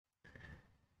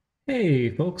Hey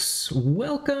folks,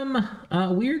 welcome.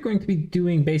 We're going to be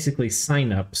doing basically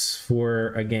signups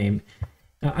for a game.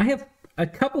 I have a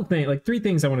couple things, like three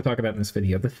things I want to talk about in this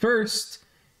video. The first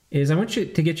is I want to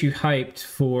get you hyped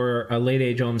for a late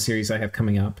age Olm series I have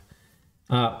coming up.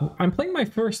 I'm playing my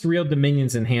first real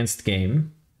Dominions enhanced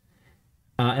game.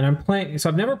 And I'm playing, so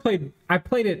I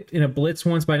played it in a Blitz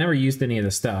once, but I never used any of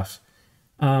the stuff.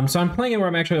 So I'm playing it where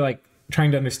I'm actually like trying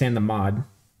to understand the mod.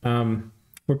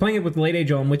 We're playing it with Late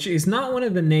Age Olm, which is not one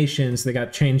of the nations that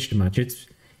got changed much.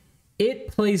 It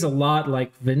plays a lot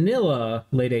like vanilla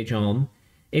Late Age Olm,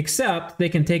 except they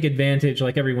can take advantage,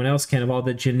 like everyone else can, of all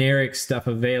the generic stuff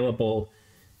available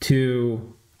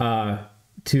to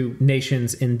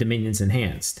nations in Dominions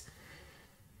Enhanced.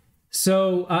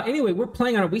 So anyway, we're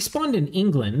playing on it. We spawned in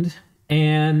England,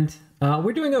 and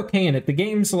we're doing okay in it. The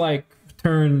game's like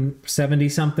turn 70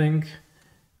 something.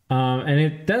 And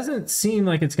it doesn't seem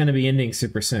like it's going to be ending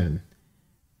super soon.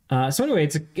 So anyway,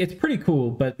 it's pretty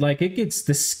cool, but like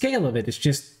the scale of it is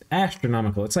just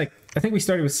astronomical. It's like, I think we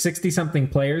started with 60 something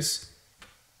players.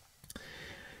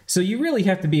 So you really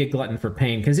have to be a glutton for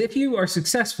pain, because if you are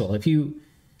successful, if you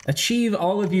achieve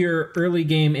all of your early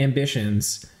game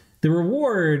ambitions, the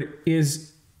reward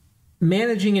is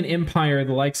managing an empire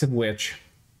the likes of which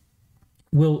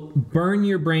will burn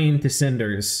your brain to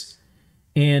cinders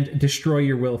and destroy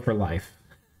your will for life.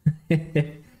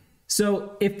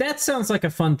 So if that sounds like a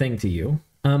fun thing to you,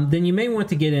 then you may want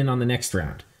to get in on the next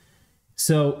round.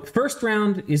 So first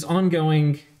round is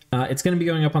ongoing. It's going to be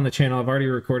going up on the channel. I've already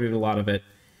recorded a lot of it,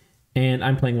 and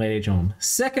I'm playing Late Age Olm.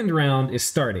 Second round is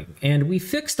starting, and we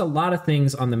fixed a lot of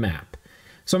things on the map.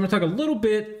 So I'm going to talk a little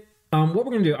bit, what we're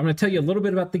going to do, I'm going to tell you a little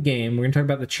bit about the game. We're going to talk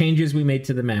about the changes we made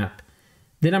to the map.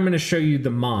 Then I'm going to show you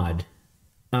the mod.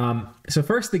 So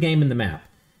first, the game and the map.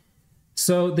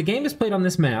 So the game is played on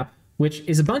this map, which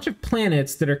is a bunch of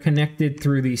planets that are connected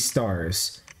through these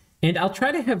stars. And I'll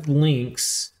try to have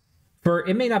links for,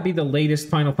 it may not be the latest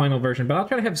final version, but I'll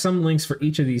try to have some links for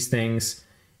each of these things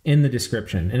in the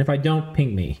description. And if I don't,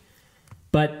 ping me.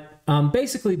 But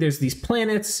basically, there's these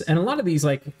planets, and a lot of these,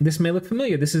 like, this may look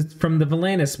familiar. This is from the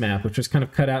Valanus map, which was kind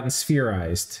of cut out and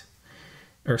spherized.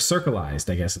 Or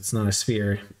circleized, I guess. It's not a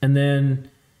sphere. And then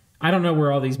I don't know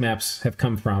where all these maps have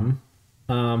come from.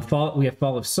 We have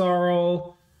Fall of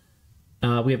Sorrow.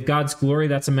 We have God's Glory.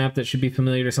 That's a map that should be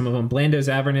familiar to some of them. Blando's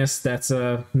Avernus. That's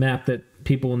a map that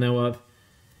people will know of.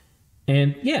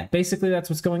 And yeah, basically that's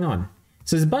what's going on.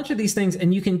 So there's a bunch of these things,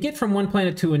 and you can get from one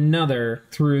planet to another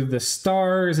through the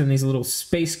stars and these little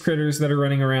space critters that are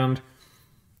running around.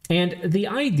 And the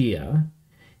idea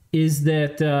is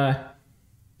that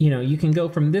you can go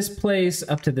from this place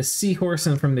up to the seahorse,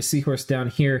 and from the seahorse down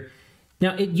here.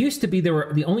 Now, it used to be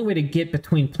the only way to get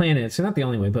between planets, or not the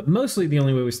only way, but mostly the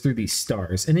only way was through these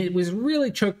stars. And it was really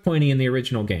choke pointy in the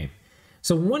original game.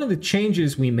 So one of the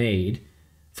changes we made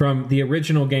from the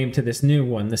original game to this new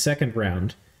one, the second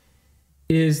round,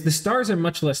 is the stars are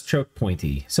much less choke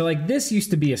pointy. So like this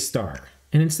used to be a star.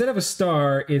 And instead of a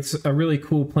star, it's a really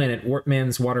cool planet,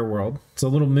 Warpman's Waterworld. It's a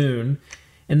little moon.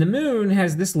 And the moon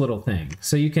has this little thing.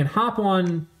 So you can hop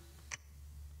on.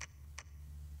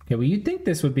 Okay, well, you'd think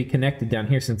this would be connected down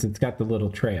here since it's got the little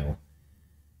trail.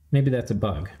 Maybe that's a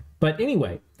bug. But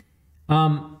anyway,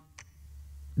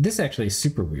 this actually is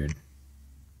super weird.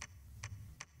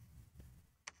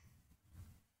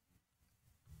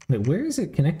 Wait, where is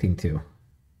it connecting to?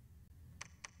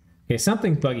 Okay,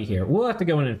 something's buggy here. We'll have to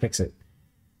go in and fix it.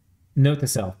 Note to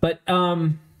self. But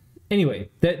anyway,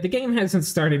 the game hasn't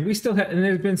started. We still have, and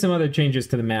there's been some other changes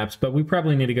to the maps, but we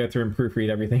probably need to go through and proofread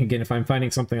everything again if I'm finding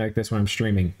something like this when I'm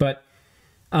streaming. But,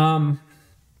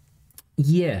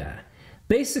 yeah.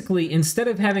 Basically, instead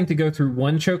of having to go through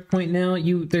one choke point now,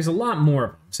 there's a lot more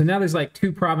of them. So now there's like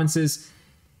 2 provinces.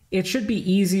 It should be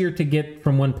easier to get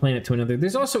from one planet to another.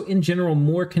 There's also, in general,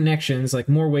 more connections, like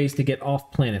more ways to get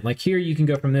off planet. Like here, you can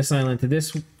go from this island to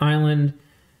this island.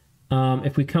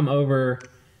 If we come over,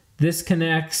 this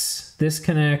connects, these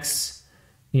connect.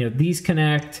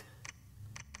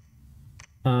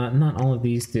 Not all of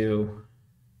these do.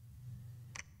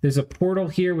 There's a portal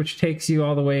here which takes you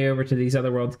all the way over to these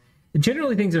other worlds.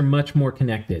 Generally, things are much more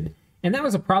connected. And that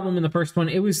was a problem in the first one.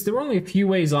 There were only a few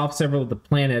ways off several of the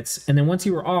planets, and then once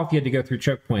you were off, you had to go through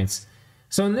choke points.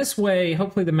 So in this way,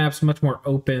 hopefully the map's much more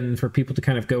open for people to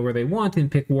kind of go where they want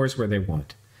and pick wars where they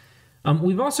want.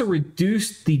 We've also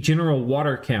reduced the general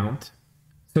water count.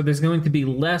 So there's going to be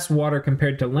less water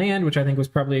compared to land, which I think was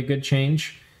probably a good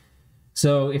change.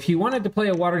 So if you wanted to play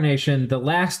a Water Nation, the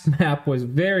last map was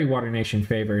very Water Nation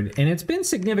favored, and it's been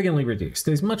significantly reduced.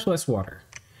 There's much less water.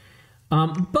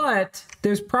 But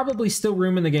there's probably still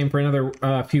room in the game for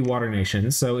another few water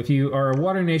nations. So if you are a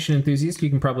water nation enthusiast, you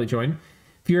can probably join.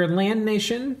 If you're a land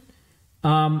nation,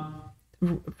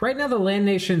 right now the land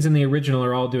nations in the original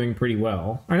are all doing pretty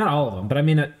well. Or not all of them, but I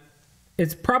mean,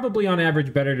 it's probably on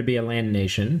average better to be a land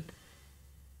nation.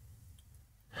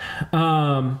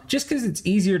 Just because it's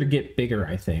easier to get bigger,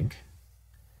 I think.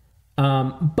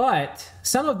 But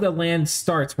some of the land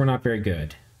starts were not very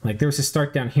good. Like there was a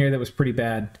start down here that was pretty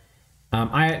bad.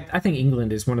 I think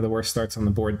England is one of the worst starts on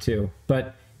the board too.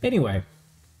 But anyway,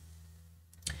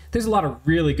 there's a lot of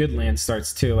really good land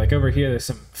starts too. Like over here, there's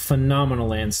some phenomenal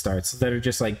land starts that are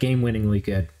just like game-winningly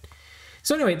good.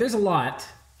 So anyway, there's a lot.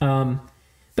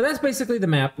 But that's basically the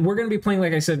map. We're going to be playing,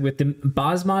 like I said, with the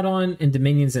Bosmod on and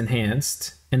Dominions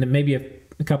Enhanced, and then maybe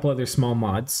a couple other small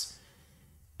mods.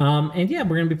 And yeah,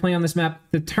 we're going to be playing on this map.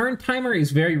 The turn timer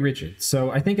is very rigid.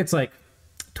 So I think it's like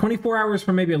 24 hours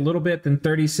for maybe a little bit, then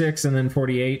 36, and then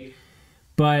 48.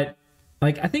 But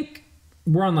like I think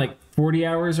we're on like 40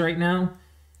 hours right now,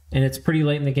 and it's pretty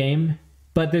late in the game.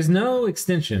 But there's no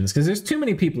extensions, because there's too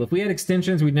many people. If we had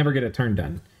extensions, we'd never get a turn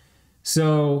done.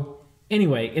 So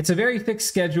anyway, it's a very fixed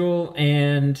schedule,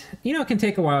 and you know, it can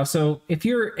take a while. So if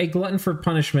you're a glutton for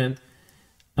punishment,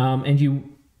 and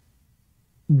you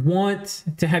want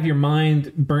to have your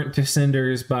mind burnt to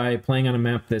cinders by playing on a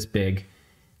map this big,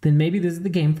 then maybe this is the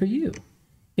game for you.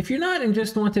 If you're not and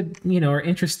just want to, you know, are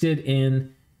interested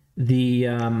in the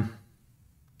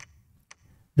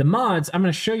mods, I'm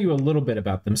going to show you a little bit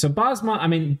about them. So Bosmod, I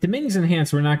mean, Dominions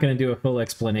Enhanced, we're not going to do a full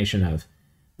explanation of.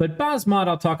 But Bosmod,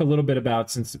 I'll talk a little bit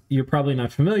about since you're probably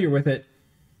not familiar with it.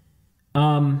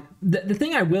 The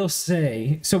thing I will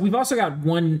say, so we've also got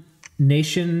one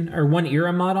nation or one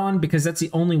era mod on, because that's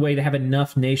the only way to have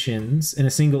enough nations in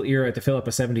a single era to fill up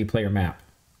a 70-player map.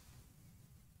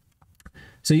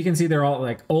 So you can see they're all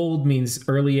like old means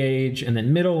early age, and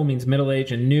then middle means middle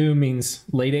age, and new means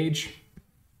late age.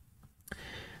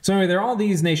 So anyway, there are all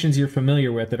these nations you're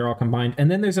familiar with that are all combined.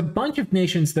 And then there's a bunch of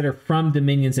nations that are from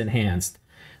Dominions Enhanced,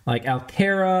 like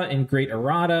Alcara and Great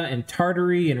Errata and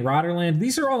Tartary and Rotterdam.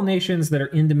 These are all nations that are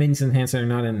in Dominions Enhanced that are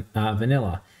not in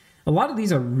vanilla. A lot of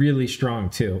these are really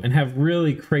strong too and have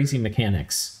really crazy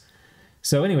mechanics.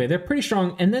 So anyway, they're pretty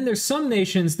strong. And then there's some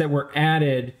nations that were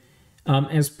added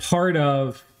as part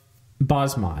of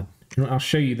Bosmod. And I'll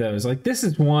show you those. Like this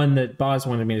is one that Boz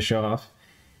wanted me to show off.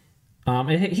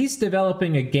 He's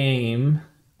developing a game.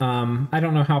 I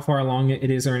don't know how far along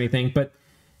it is or anything, but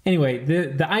anyway,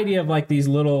 the idea of like these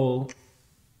little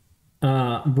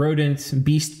rodent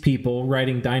beast people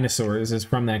riding dinosaurs is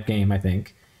from that game, I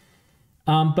think.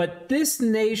 But this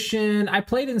nation, I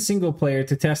played in single player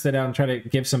to test it out and try to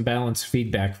give some balanced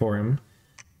feedback for him.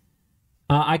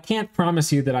 I can't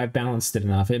promise you that I've balanced it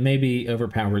enough. It may be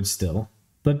overpowered still.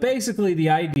 But basically the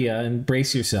idea, and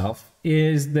brace yourself,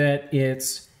 is that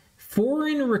it's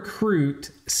foreign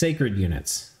recruit sacred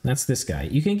units. That's this guy.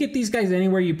 You can get these guys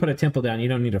anywhere you put a temple down. You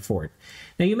don't need a fort.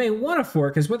 Now you may want a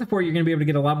fort, because with a fort you're going to be able to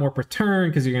get a lot more per turn,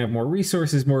 because you're going to have more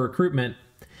resources, more recruitment.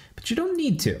 But you don't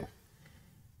need to.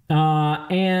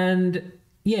 And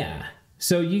yeah,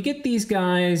 so you get these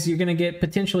guys, you're going to get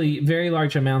potentially very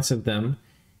large amounts of them.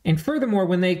 And furthermore,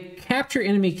 when they capture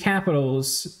enemy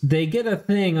capitals, they get a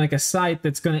thing like a site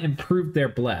that's going to improve their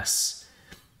bless.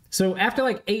 So after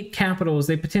like 8 capitals,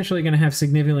 they potentially going to have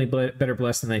significantly better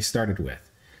bless than they started with.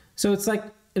 So it's like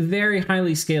very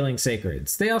highly scaling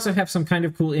sacreds. They also have some kind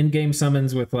of cool in-game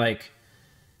summons with like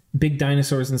big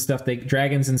dinosaurs and stuff,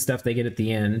 dragons and stuff they get at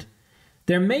the end.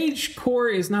 Their mage core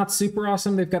is not super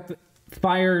awesome. They've got the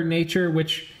fire nature,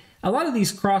 which a lot of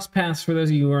these cross paths, for those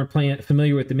of you who aren't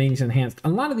familiar with Dominions Enhanced, a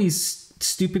lot of these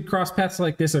stupid cross paths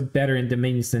like this are better in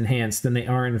Dominions Enhanced than they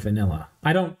are in vanilla.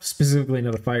 I don't specifically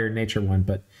know the fire nature one,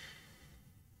 but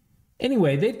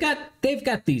anyway, they've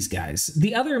got these guys.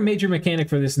 The other major mechanic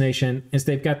for this nation is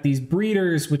they've got these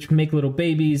breeders which make little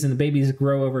babies, and the babies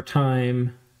grow over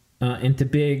time into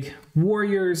big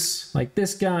warriors like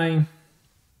this guy.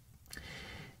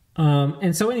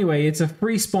 And so anyway, it's a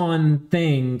free spawn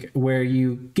thing where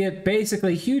you get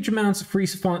basically huge amounts of free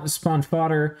spawn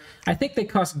fodder. I think they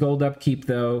cost gold upkeep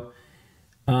though,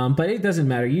 but it doesn't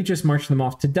matter. You just march them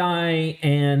off to die,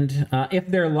 and if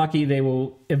they're lucky, they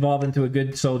will evolve into a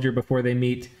good soldier before they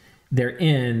meet their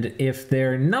end. If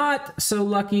they're not so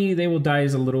lucky, they will die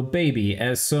as a little baby,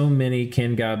 as so many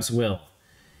Kengobs will.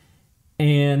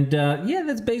 And yeah,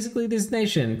 that's basically this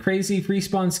nation. Crazy free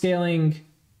spawn scaling.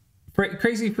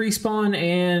 Crazy free spawn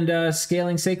and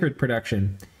scaling sacred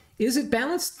production. Is it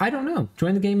balanced? I don't know.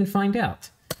 Join the game and find out.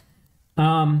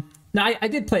 Now, I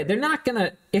did play it. They're not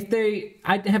gonna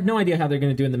I have no idea how they're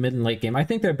gonna do in the mid and late game. I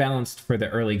think they're balanced for the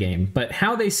early game, but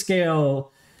how they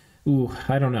scale, ooh,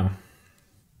 I don't know.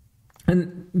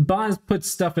 And Boz puts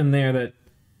stuff in there that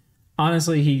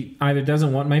honestly he either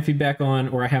doesn't want my feedback on,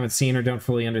 or I haven't seen or don't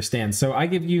fully understand. So I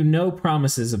give you no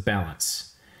promises of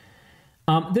balance.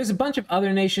 There's a bunch of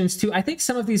other nations too. I think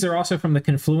some of these are also from the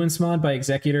Confluence mod by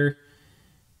Executor.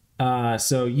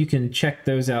 So you can check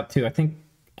those out too. I think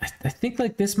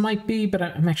like this might be, but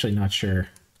I'm actually not sure.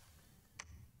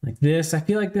 Like this, I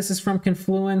feel like this is from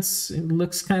Confluence. It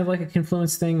looks kind of like a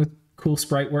Confluence thing with cool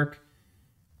sprite work.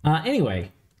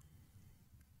 Anyway,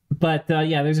 but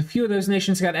yeah, there's a few of those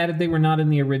nations got added. They were not in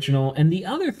the original. And the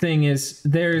other thing is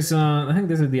there's, I think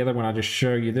this is the other one I'll just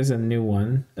show you. There's a new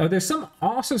one. Oh, there's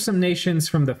also some nations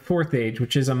from the 4th Age,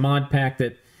 which is a mod pack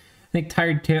that I think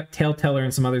Tired Taleteller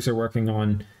and some others are working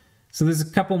on. So there's a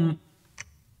couple.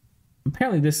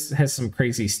 Apparently this has some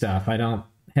crazy stuff. I don't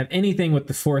have anything with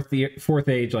the 4th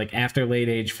Age, like after Late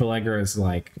Age Phalegra is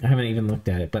like. I haven't even looked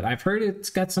at it, but I've heard it's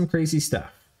got some crazy stuff.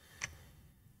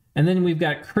 And then we've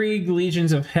got Krieg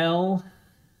Legions of Hell,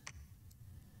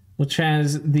 which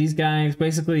has these guys.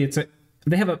 Basically,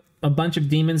 they have a bunch of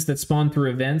demons that spawn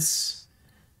through events.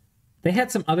 They had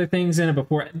some other things in it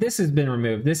before. This has been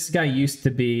removed. This guy used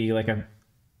to be like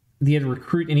they had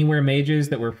recruit anywhere mages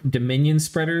that were Dominion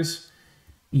spreaders.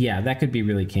 Yeah, that could be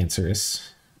really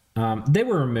cancerous. They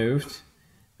were removed,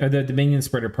 or the Dominion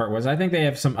spreader part was. I think they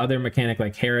have some other mechanic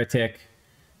like Heretic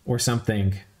or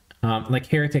something. Like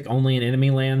Heretic only in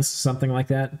enemy lands, something like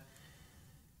that.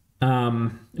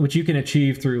 Which you can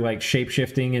achieve through like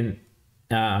shape-shifting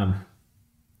and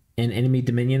enemy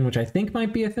dominion, which I think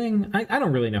might be a thing. I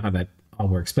don't really know how that all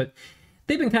works, but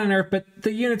they've been kind of nerfed, but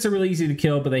the units are really easy to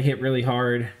kill, but they hit really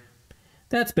hard.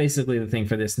 That's basically the thing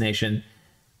for this nation.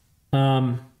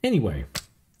 Anyway,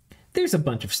 there's a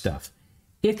bunch of stuff.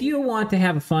 If you want to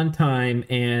have a fun time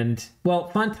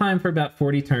fun time for about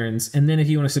 40 turns, and then if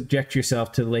you want to subject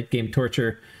yourself to the late game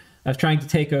torture of trying to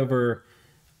take over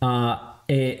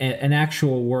an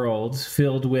actual world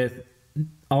filled with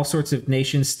all sorts of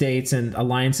nation states and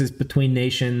alliances between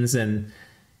nations, and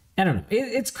I don't know,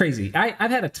 it's crazy.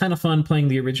 I've had a ton of fun playing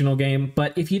the original game,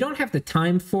 but if you don't have the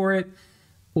time for it,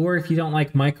 or if you don't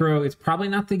like micro, it's probably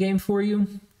not the game for you.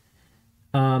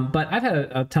 But I've had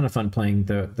a ton of fun playing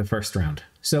the first round.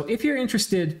 So if you're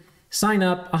interested, sign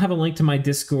up. I'll have a link to my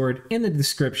Discord in the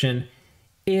description.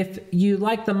 If you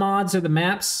like the mods or the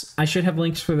maps, I should have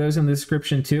links for those in the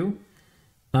description too.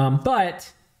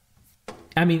 But,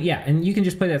 I mean, yeah, and you can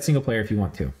just play that single player if you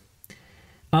want to.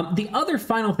 The other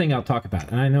final thing I'll talk about,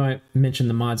 and I know I mentioned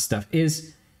the mod stuff,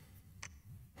 is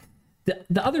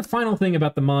the other final thing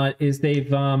about the mod is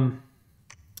there's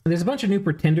a bunch of new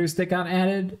pretenders that got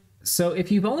added. So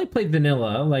if you've only played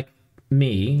vanilla, like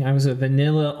me, I was a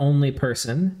vanilla only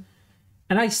person,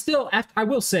 and I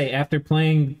will say, after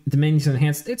playing Dominions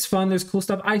Enhanced, it's fun, there's cool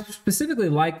stuff. I specifically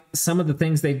like some of the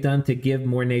things they've done to give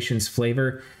more nations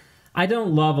flavor. I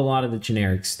don't love a lot of the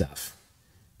generic stuff.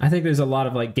 I think there's a lot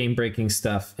of like game-breaking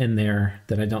stuff in there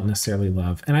that I don't necessarily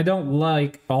love, and I don't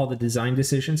like all the design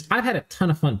decisions. I've had a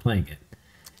ton of fun playing it,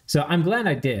 so I'm glad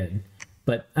I did.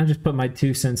 But I'll just put my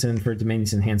 2 cents in for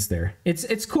Dominions Enhanced there.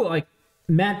 It's cool. Like,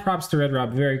 mad props to Red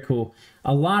Rob. Very cool.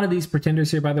 A lot of these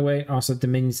pretenders here, by the way, also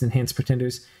Dominions Enhanced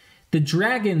pretenders. The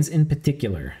dragons in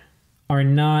particular are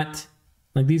not...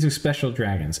 Like, these are special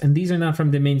dragons. And these are not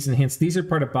from Dominions Enhanced. These are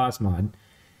part of Bosmod.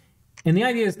 And the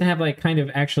idea is to have, like, kind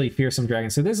of actually fearsome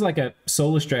dragons. So this is like a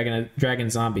soulless dragon, a dragon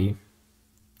zombie.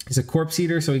 He's a corpse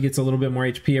eater, so he gets a little bit more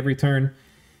HP every turn.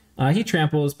 He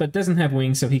tramples, but doesn't have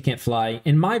wings, so he can't fly.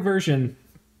 In my version,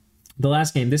 the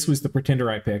last game, this was the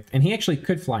pretender I picked, and he actually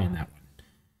could fly in that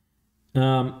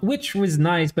one. Which was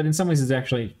nice, but in some ways is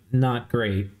actually not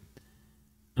great.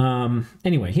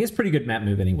 Anyway, he has pretty good map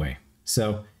move anyway.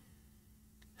 So,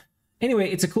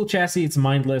 anyway, it's a cool chassis. It's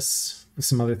mindless with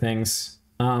some other things.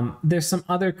 There's some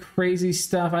other crazy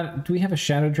stuff. Do we have a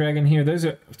Shadow Dragon here?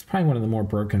 It's probably one of the more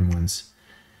broken ones.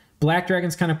 Black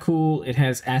Dragon's kind of cool. It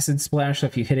has Acid Splash, so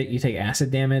if you hit it, you take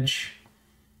acid damage.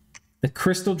 The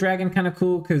Crystal Dragon kind of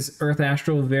cool, because Earth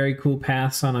Astral, very cool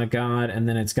paths on a god, and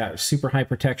then it's got super high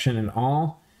protection and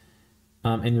all,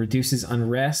 and reduces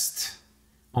unrest.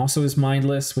 Also is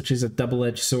mindless, which is a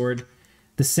double-edged sword.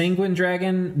 The Sanguine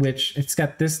Dragon, which it's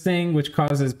got this thing, which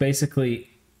causes basically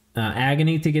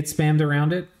agony to get spammed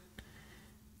around it.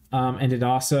 And it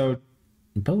also...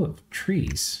 Bow of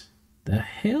Trees. The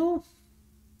hell?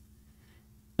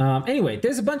 Anyway,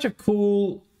 there's a bunch of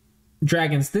cool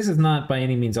dragons. This is not by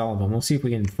any means all of them. We'll see if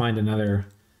we can find another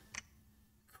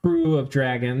crew of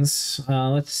dragons.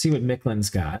 Let's see what Micklin's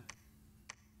got.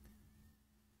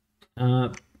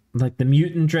 Like the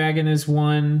mutant dragon is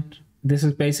one. This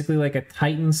is basically like a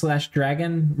titan slash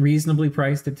dragon, reasonably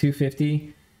priced at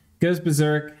 250. Goes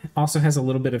berserk. Also has a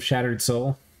little bit of shattered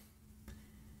soul.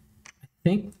 I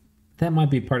think that might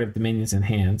be part of Dominion's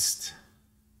Enhanced.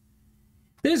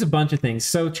 There's a bunch of things.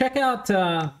 So check out...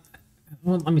 well,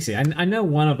 let me see. I know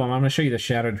one of them. I'm going to show you the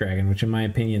Shadow Dragon, which in my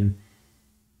opinion,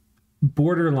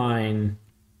 borderline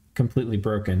completely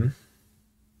broken.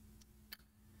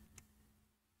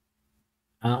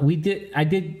 I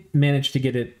did manage to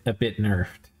get it a bit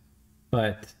nerfed,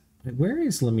 but where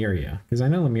is Lemuria? Because I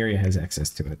know Lemuria has access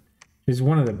to it. It's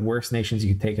one of the worst nations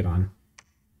you could take it on.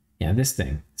 Yeah, this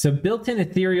thing. So built-in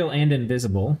ethereal and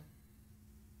invisible.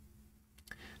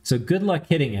 So good luck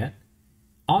hitting it.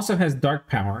 Also has dark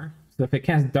power. So if it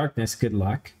casts darkness, good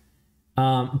luck.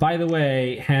 By the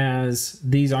way, has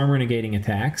these armor negating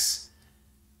attacks.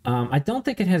 I don't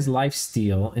think it has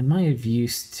lifesteal. It might have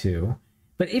used to.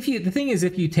 But the thing is,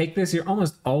 if you take this, you're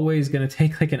almost always going to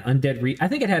take like an undead I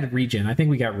think it had regen. I think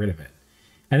we got rid of it.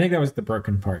 I think that was the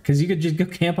broken part. Because you could just go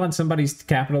camp on somebody's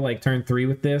capital like turn 3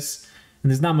 with this. And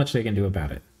there's not much they can do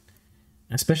about it.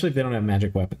 Especially if they don't have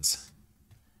magic weapons.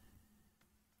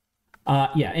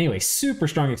 Yeah, anyway, super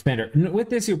strong expander. With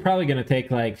this, you're probably going to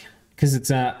take like... Because it's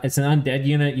an undead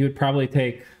unit, you would probably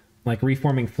take like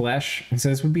reforming flesh. And so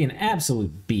this would be an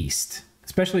absolute beast.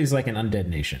 Especially as like an undead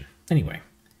nation. Anyway.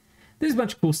 There's a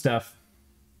bunch of cool stuff.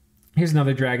 Here's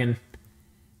another dragon.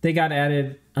 They got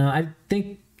added. I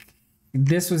think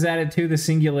this was added to the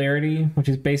Singularity, which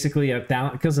is basically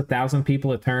kills 1,000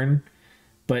 people a turn,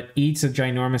 but eats a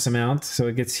ginormous amount, so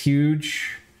it gets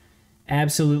huge,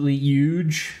 absolutely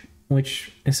huge,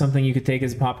 which is something you could take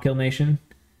as a pop kill nation.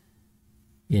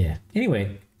 Yeah.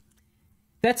 Anyway,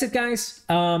 that's it, guys.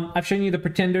 I've shown you the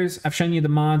pretenders. I've shown you the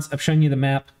mods. I've shown you the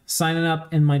map. Signing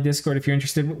up in my Discord if you're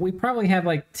interested. We probably have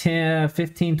like 10,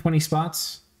 15, 20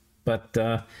 spots. But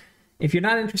if you're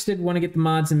not interested, want to get the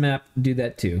mods and map, do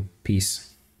that too. Peace.